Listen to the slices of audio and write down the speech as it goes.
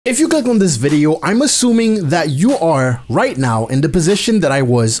If you click on this video, I'm assuming that you are right now in the position that I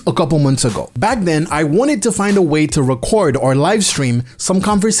was a couple months ago. Back then, I wanted to find a way to record or live stream some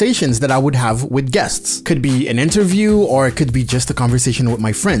conversations that I would have with guests. Could be an interview or it could be just a conversation with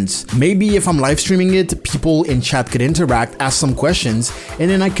my friends. Maybe if I'm live streaming it, people in chat could interact, ask some questions, and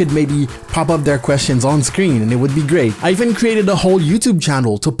then I could maybe pop up their questions on screen and it would be great. I even created a whole YouTube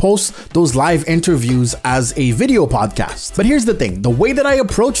channel to post those live interviews as a video podcast. But here's the thing, the way that I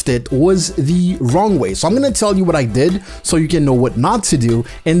approached it was the wrong way. So I'm going to tell you what I did so you can know what not to do.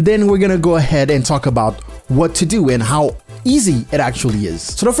 And then we're going to go ahead and talk about what to do and how easy it actually is.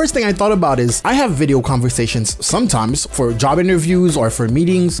 So the first thing I thought about is I have video conversations sometimes for job interviews or for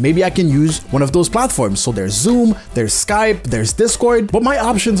meetings. Maybe I can use one of those platforms. So there's Zoom, there's Skype, there's Discord, but my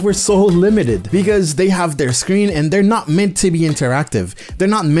options were so limited because they have their screen and they're not meant to be interactive. They're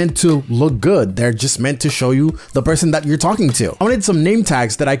not meant to look good. They're just meant to show you the person that you're talking to. I wanted some name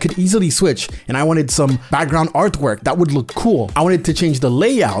tags that I could easily switch, and I wanted some background artwork that would look cool. I wanted to change the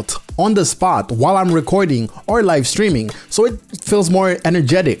layout on the spot while I'm recording or live streaming so it feels more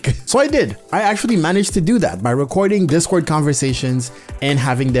energetic. So I did. I actually managed to do that by recording Discord conversations and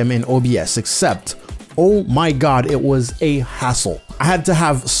having them in OBS, except, oh my God, it was a hassle. I had to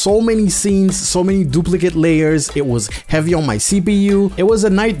have so many scenes, so many duplicate layers. It was heavy on my CPU. It was a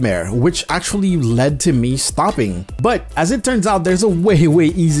nightmare, which actually led to me stopping. But as it turns out, there's a way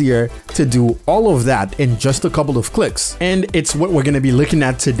easier to do all of that in just a couple of clicks. And it's what we're gonna be looking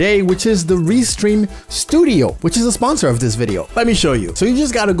at today, which is the Restream Studio, which is a sponsor of this video. Let me show you. So you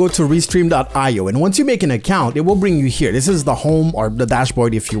just gotta go to restream.io, and once you make an account, it will bring you here. This is the home or the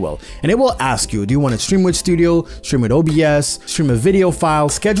dashboard, if you will. And it will ask you, do you want to stream with Studio, stream with OBS, stream a video file,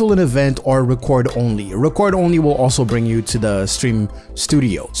 schedule an event, or record only? Record only will also bring you to the Restream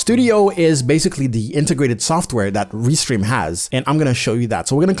Studio. Studio is basically the integrated software that Restream has, and I'm gonna show you that.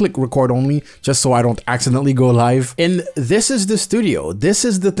 So we're gonna click record only just so I don't accidentally go live. And this is the studio. This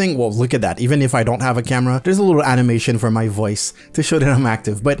is the thing. Well, look at that. Even if I don't have a camera, there's a little animation for my voice to show that I'm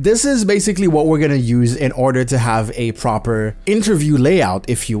active. But this is basically what we're gonna use in order to have a proper interview layout,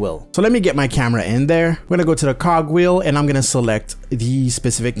 if you will. So let me get my camera in there. We're gonna go to the cogwheel and I'm gonna select the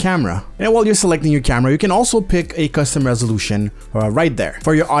specific camera. And while you're selecting your camera, you can also pick a custom resolution right there.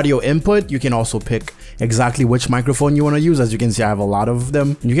 For your audio input, you can also pick exactly which microphone you want to use. As you can see, I have a lot of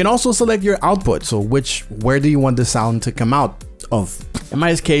them. You can also select your output. So where do you want the sound to come out of? In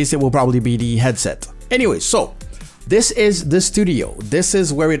my case, it will probably be the headset. Anyway, so this is the studio. This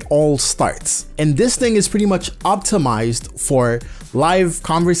is where it all starts. And this thing is pretty much optimized for live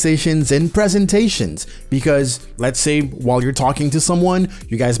conversations and presentations, because let's say while you're talking to someone,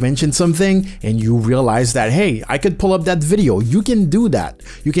 you guys mentioned something and you realize that, hey, I could pull up that video. You can do that.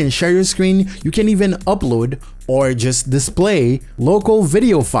 You can share your screen. You can even upload or just display local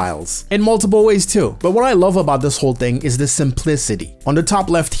video files in multiple ways too. But what I love about this whole thing is the simplicity. On the top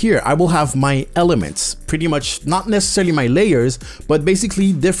left here, I will have my elements, pretty much not necessarily my layers, but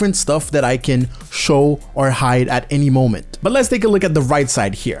basically different stuff that I can show or hide at any moment. But let's take a look at the right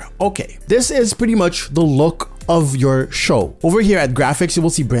side here. Okay, this is pretty much the look of your show. Over here at graphics, you will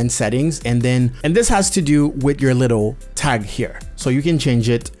see brand settings, and this has to do with your little tag here. So you can change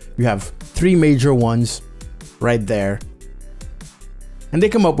it. You have three major ones right there, and they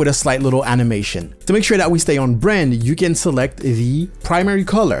come up with a slight little animation. To make sure that we stay on brand, you can select the primary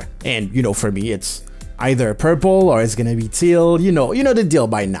color, and you know, for me it's either purple or it's gonna be teal. You know the deal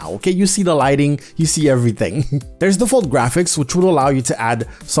by now. Okay, you see the lighting, you see everything. There's default graphics, which will allow you to add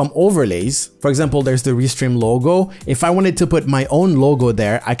some overlays. For example, there's the Restream logo. If I wanted to put my own logo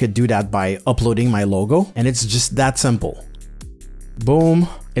there, I could do that by uploading my logo, and it's just that simple. Boom,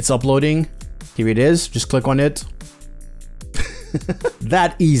 it's uploading. Here it is, just click on it.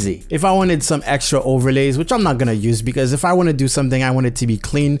 That easy. If I wanted some extra overlays, which I'm not gonna use, because if I want to do something, I want it to be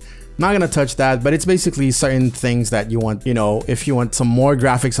clean, I'm not gonna touch that. But it's basically certain things that you want, you know, if you want some more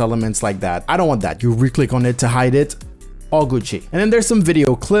graphics elements like that, I don't want that. You re-click on it to hide it. All Gucci. And then there's some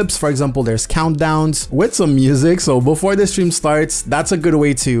video clips. For example, there's countdowns with some music. So before the stream starts, that's a good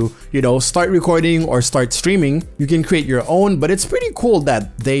way to, you know, start recording or start streaming. You can create your own, but it's pretty cool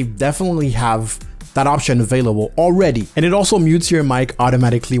that they definitely have that option available already. And it also mutes your mic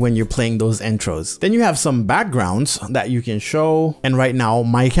automatically when you're playing those intros. Then you have some backgrounds that you can show. And right now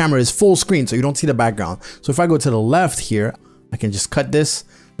my camera is full screen, so you don't see the background. So if I go to the left here, I can just cut this.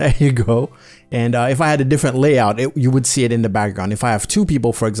 There you go. And if I had a different layout, you would see it in the background. If I have two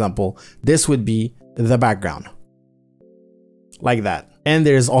people, for example, this would be the background. Like that. And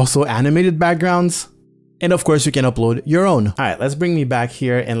there's also animated backgrounds. And of course, you can upload your own. All right, let's bring me back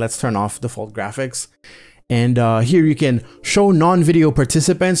here and let's turn off default graphics. And here you can show non-video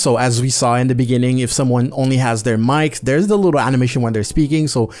participants. So as we saw in the beginning, if someone only has their mic, there's the little animation when they're speaking.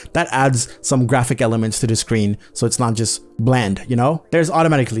 So that adds some graphic elements to the screen. So it's not just bland, you know? There's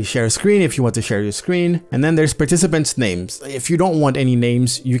automatically share screen if you want to share your screen. And then there's participants' names. If you don't want any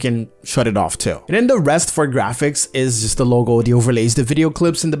names, you can shut it off too. And then the rest for graphics is just the logo, the overlays, the video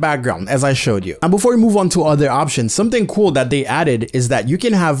clips in the background, as I showed you. And before we move on to other options, something cool that they added is that you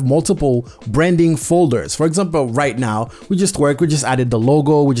can have multiple branding folders. For example, right now, we just added the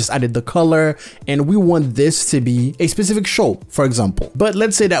logo, we just added the color, and we want this to be a specific show, for example. But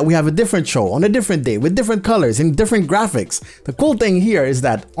let's say that we have a different show on a different day with different colors and different graphics. The cool thing here is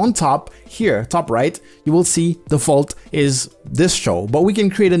that on top here, top right, you will see default is this show, but we can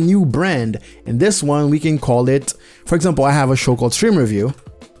create a new brand. And this one, we can call it, for example, I have a show called Stream Review.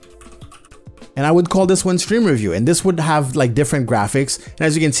 And I would call this one Stream Review, and this would have like different graphics. And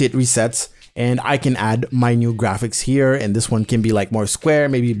as you can see, it resets, and I can add my new graphics here. And this one can be like more square,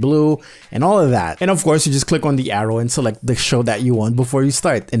 maybe blue, and all of that. And of course, you just click on the arrow and select the show that you want before you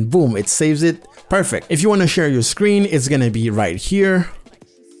start, and boom, it saves it. Perfect. If you want to share your screen, it's going to be right here.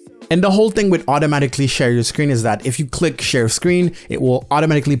 And the whole thing with automatically share your screen is that if you click share screen, it will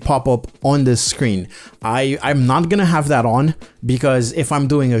automatically pop up on this screen. I'm not gonna have that on because if I'm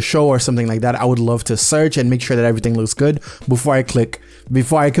doing a show or something like that, I would love to search and make sure that everything looks good before I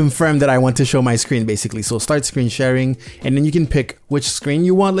confirm that I want to show my screen, basically. So start screen sharing, and then you can pick which screen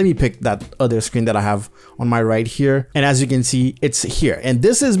you want. Let me pick that other screen that I have on my right here. And as you can see, it's here. And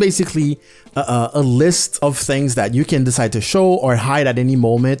this is basically a list of things that you can decide to show or hide at any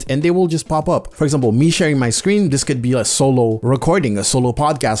moment, and they will just pop up. For example, me sharing my screen, this could be a solo recording, a solo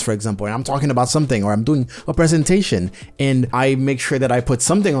podcast, for example, and I'm talking about something, or I'm doing a presentation, and I make sure that I put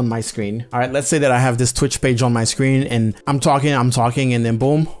something on my screen. All right, let's say that I have this Twitch page on my screen, and I'm talking, and then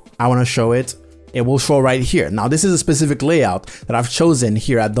boom, I want to show it. It will show right here. Now, this is a specific layout that I've chosen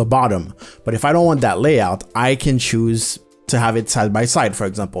here at the bottom, but if I don't want that layout, I can choose to have it side by side. For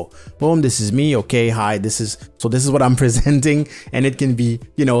example, boom, this is me. Okay, hi, this is what I'm presenting, and it can be,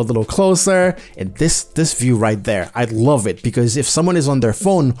 you know, a little closer, and this view right there, I love it, because if someone is on their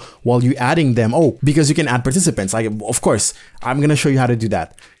phone while you adding them, because you can add participants, of course, I'm gonna show you how to do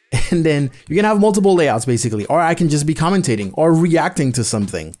that. And then you can have multiple layouts basically, or I can just be commentating or reacting to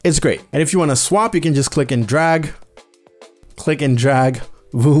something. It's great. And if you want to swap, you can just click and drag,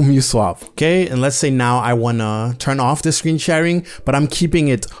 boom, you swap. Okay, and let's say now I want to turn off the screen sharing, but I'm keeping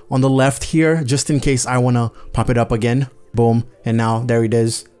it on the left here just in case I want to pop it up again. Boom, and now there it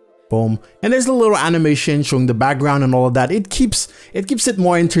is. Boom. And there's a little animation showing the background and all of that. It keeps it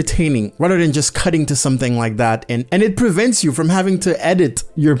more entertaining rather than just cutting to something like that. And it prevents you from having to edit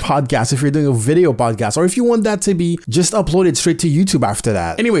your podcast if you're doing a video podcast, or if you want that to be just uploaded straight to YouTube after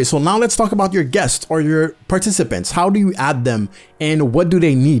that. Anyway, so now let's talk about your guests or your participants. How do you add them, and what do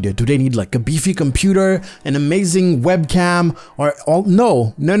they need? Do they need like a beefy computer, an amazing webcam, or all?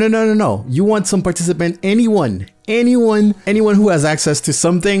 No. You want some participant, anyone who has access to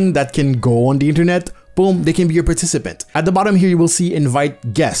something that can go on the internet, boom, they can be your participant. At the bottom here, you will see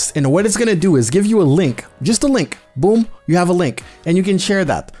invite guests. And what it's gonna do is give you a link, just a link. Boom, you have a link, and you can share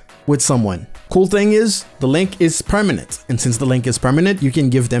that with someone. Cool thing is the link is permanent. And since the link is permanent, you can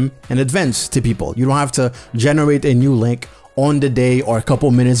give them an advance to people. You don't have to generate a new link on the day or a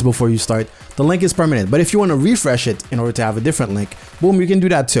couple minutes before you start. The link is permanent, but if you want to refresh it in order to have a different link, boom, you can do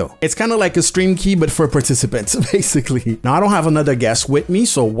that too. It's kind of like a stream key, but for participants, basically. Now, I don't have another guest with me,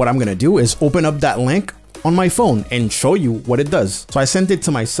 so what I'm gonna do is open up that link on my phone and show you what it does. So I sent it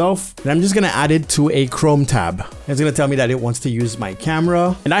to myself, and I'm just gonna add it to a Chrome tab. It's gonna tell me that it wants to use my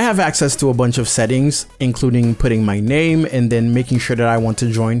camera, and I have access to a bunch of settings, including putting my name and then making sure that I want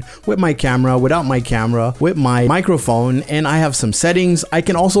to join with my camera, without my camera, with my microphone, and I have some settings. I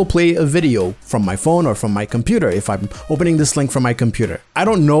can also play a video from my phone or from my computer if I'm opening this link from my computer. I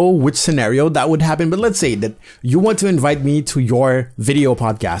don't know which scenario that would happen, but let's say that you want to invite me to your video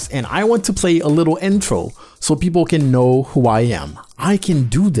podcast, and I want to play a little intro so people can know who I am. I can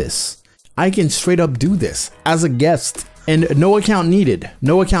do this. I can straight up do this as a guest, and no account needed.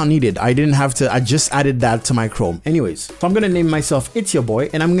 No account needed. I didn't have to. I just added that to my Chrome. Anyways, so I'm gonna name myself It's Your Boy,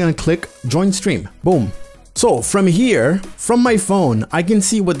 and I'm gonna click join stream. Boom. So from here, from my phone, I can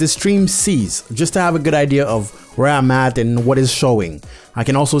see what the stream sees, just to have a good idea of where I'm at and what is showing. I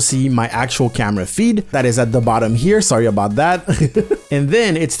can also see my actual camera feed that is at the bottom here. Sorry about that. And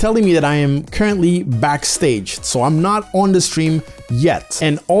then it's telling me that I am currently backstage. So I'm not on the stream yet.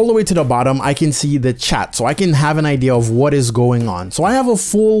 And all the way to the bottom, I can see the chat. So I can have an idea of what is going on. So I have a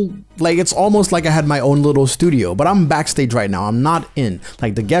full, like, it's almost like I had my own little studio, but I'm backstage right now. I'm not in,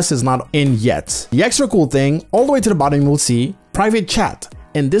 like the guest is not in yet. The extra cool thing, all the way to the bottom, you'll see private chat.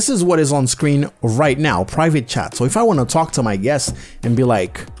 And this is what is on screen right now, private chat. So if I want to talk to my guests and be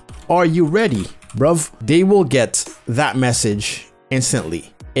like, are you ready, bruv? They will get that message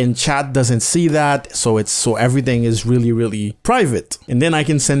instantly. And chat doesn't see that. So everything is really, really private. And then I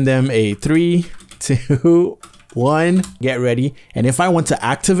can send them a 3, 2, 1, get ready. And if I want to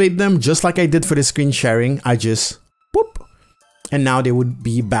activate them, just like I did for the screen sharing, I just boop. And now they would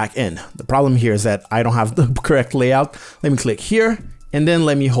be back in. The problem here is that I don't have the correct layout. Let me click here. And then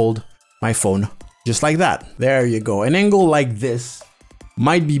let me hold my phone just like that. There you go. An angle like this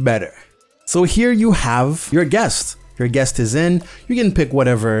might be better. So here you have your guest. Your guest is in. You can pick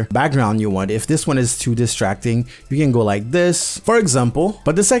whatever background you want. If this one is too distracting, you can go like this, for example.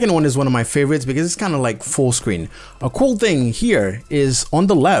 But the second one is one of my favorites because it's kind of like full screen. A cool thing here is on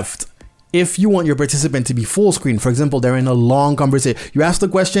the left, if you want your participant to be full screen, for example, they're in a long conversation, you ask the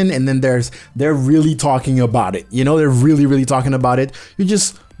question and then they're really talking about it. You know, they're really talking about it. You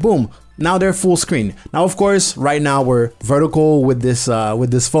just, boom, now they're full screen. Now, of course, right now we're vertical with this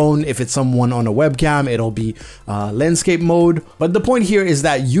phone. If it's someone on a webcam, it'll be landscape mode. But the point here is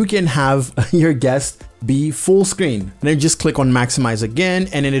that you can have your guest be full screen and then just click on maximize again,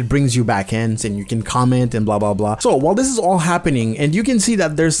 and then it brings you back in and you can comment and blah, blah, blah. So while this is all happening, and you can see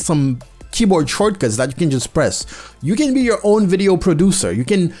that there's some keyboard shortcuts that you can just press. You can be your own video producer. You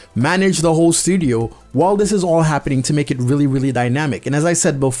can manage the whole studio while this is all happening to make it really dynamic. And as I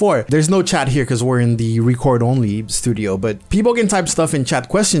said before, there's no chat here because we're in the record only studio, but people can type stuff in chat,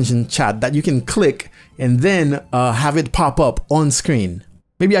 questions in chat that you can click and then have it pop up on screen.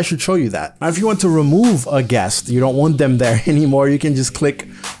 Maybe I should show you that. Now, if you want to remove a guest, you don't want them there anymore, you can just click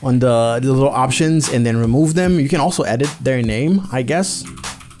on the little options and then remove them. You can also edit their name, I guess.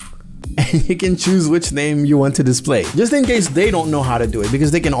 And you can choose which name you want to display, just in case they don't know how to do it, because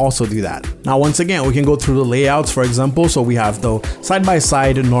they can also do that. Now, once again, we can go through the layouts, for example. So we have the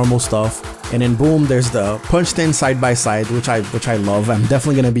side-by-side normal stuff, and then boom, there's the punched in side-by-side, which I love. I'm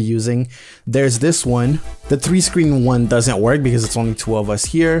definitely going to be using. There's this one. The 3-screen one doesn't work because it's only 2 of us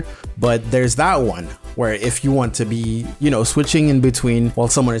here, but there's that one where if you want to be, you know, switching in between while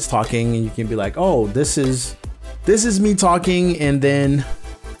someone is talking, and you can be like, oh, this is me talking, and then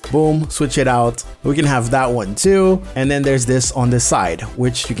boom, switch it out. We can have that one too. And then there's this on the side,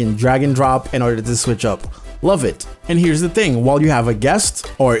 which you can drag and drop in order to switch up. Love it. And here's the thing, while you have a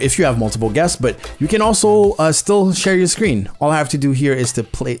guest, or if you have multiple guests, but you can also still share your screen. All I have to do here is to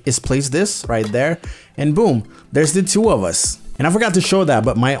place this right there, and boom, there's the 2 of us. And I forgot to show that,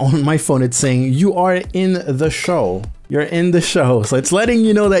 but on my phone, it's saying you are in the show. You're in the show. So it's letting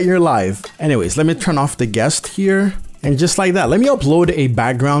you know that you're live. Anyways, let me turn off the guest here. And just like that, let me upload a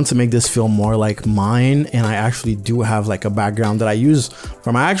background to make this feel more like mine. And I actually do have like a background that I use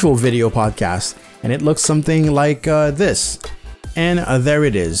for my actual video podcast. And it looks something like this. And there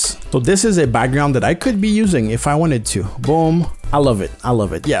it is. So this is a background that I could be using if I wanted to. Boom. I love it. I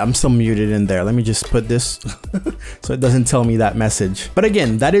love it. Yeah, I'm still muted in there. Let me just put this so it doesn't tell me that message. But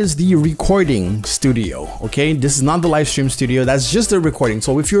again, that is the recording studio. Okay, this is not the live stream studio. That's just the recording.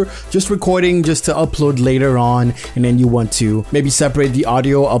 So if you're just recording just to upload later on, and then you want to maybe separate the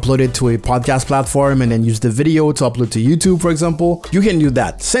audio, upload it to a podcast platform, and then use the video to upload to YouTube, for example, you can do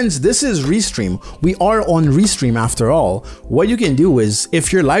that. Since this is Restream, we are on Restream after all. What you can do is,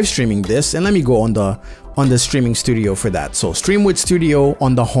 if you're live streaming this, and let me go on the streaming studio for that. So stream with studio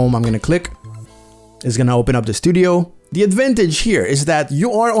on the home, I'm going to click. It's going to open up the studio. The advantage here is that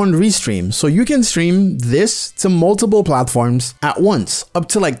you are on Restream, so you can stream this to multiple platforms at once, up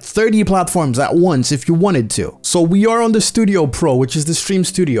to like 30 platforms at once if you wanted to. So we are on the Studio Pro, which is the Stream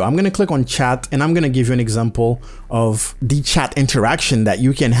Studio. I'm going to click on chat, and I'm going to give you an example of the chat interaction that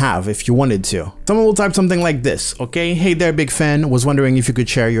you can have if you wanted to. Someone will type something like this. Okay, hey there, big fan, was wondering if you could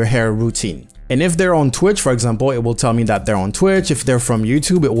share your hair routine. And if they're on Twitch, for example, it will tell me that they're on Twitch. If they're from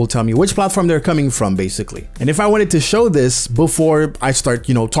YouTube, it will tell me which platform they're coming from, basically. And if I wanted to show this before I start,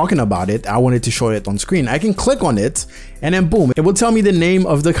 talking about it, I wanted to show it on screen, I can click on it, and then boom, it will tell me the name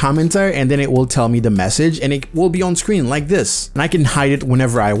of the commenter, and then it will tell me the message, and it will be on screen like this. And I can hide it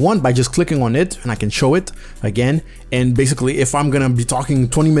whenever I want by just clicking on it, and I can show it again. And basically, if I'm gonna be talking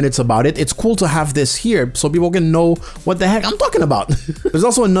 20 minutes about it, it's cool to have this here so people can know what the heck I'm talking about. There's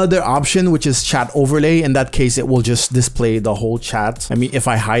also another option, which is chat overlay. In that case, it will just display the whole chat. I mean, if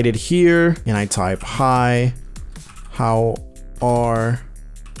I hide it here and I type, hi, how are,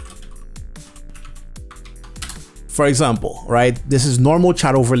 for example, right? This is normal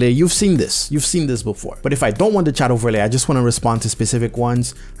chat overlay. You've seen this before. But if I don't want the chat overlay, I just want to respond to specific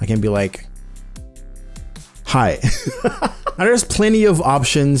ones, I can be like, hi. Now there's plenty of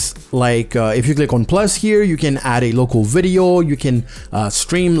options, like if you click on plus here, you can add a local video, you can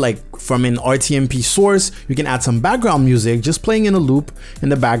stream like from an RTMP source, you can add some background music just playing in a loop in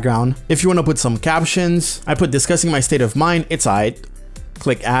the background. If you want to put some captions, I put discussing my state of mind, it's alright.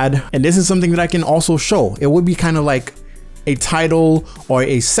 Click add, and this is something that I can also show. It would be kind of like a title or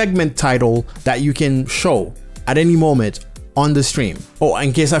a segment title that you can show at any moment on the stream. Oh,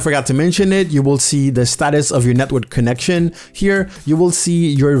 in case I forgot to mention it, you will see the status of your network connection here. You will see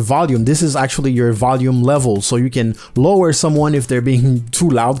your volume. This is actually your volume level, so you can lower someone if they're being too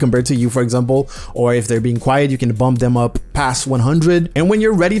loud compared to you, for example, or if they're being quiet, you can bump them up past 100. And when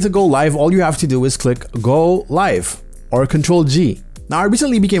you're ready to go live, all you have to do is click go live or Control G. Now, I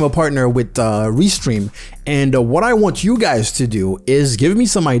recently became a partner with Restream, and what I want you guys to do is give me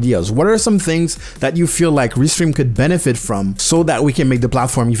some ideas. What are some things that you feel like Restream could benefit from so that we can make the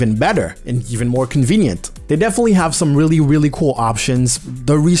platform even better and even more convenient? They definitely have some really cool options.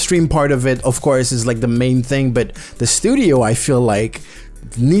 The Restream part of it, of course, is like the main thing, but the studio, I feel like,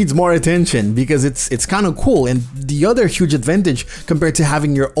 needs more attention because it's kind of cool. And the other huge advantage compared to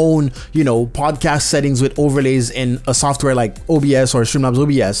having your own, you know, podcast settings with overlays in a software like OBS or Streamlabs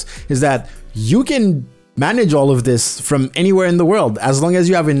OBS is that you can manage all of this from anywhere in the world as long as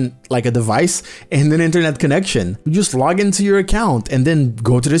you have like a device and an internet connection. You just log into your account and then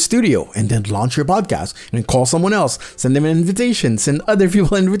go to the studio and then launch your podcast and call someone else, send them an invitation, send other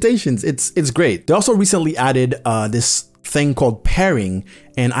people invitations. It's great. They also recently added this thing called pairing,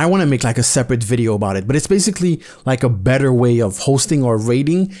 and I want to make like a separate video about it, but it's basically like a better way of hosting or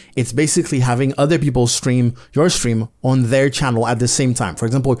rating. It's basically having other people stream your stream on their channel at the same time. For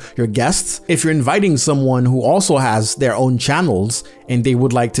example, your guests, if you're inviting someone who also has their own channels and they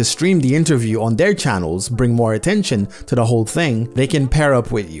would like to stream the interview on their channels, bring more attention to the whole thing, they can pair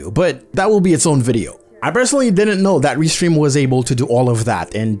up with you, but that will be its own video. I personally didn't know that Restream was able to do all of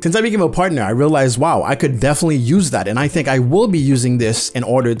that, and since I became a partner, I realized, wow, I could definitely use that, and I think I will be using this in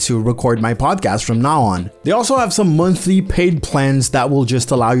order to record my podcast from now on. They also have some monthly paid plans that will just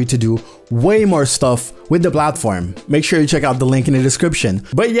allow you to do way more stuff with the platform. Make sure you check out the link in the description.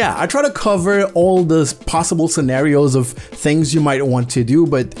 But yeah, I try to cover all the possible scenarios of things you might want to do,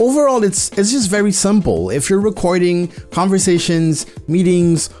 but overall it's just very simple. If you're recording conversations,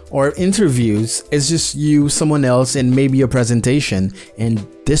 meetings, or interviews, it's just you, someone else, and maybe a presentation, and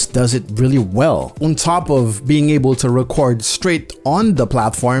this does it really well. On top of being able to record straight on the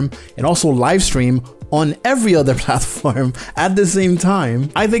platform and also live stream on every other platform at the same time,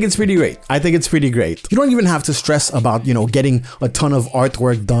 I think it's pretty great. I think it's pretty great. You don't even have to stress about, you know, getting a ton of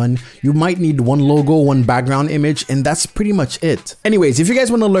artwork done. You might need one logo, one background image, and that's pretty much it. Anyways, if you guys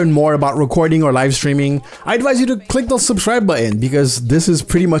want to learn more about recording or live streaming, I advise you to click the subscribe button because this is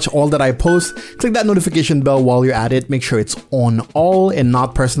pretty much all that I post. Click that notification bell while you're at it. Make sure it's on all and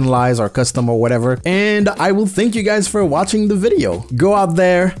not personalized or custom or whatever. And I will thank you guys for watching the video. Go out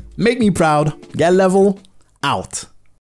there, make me proud, get level, out.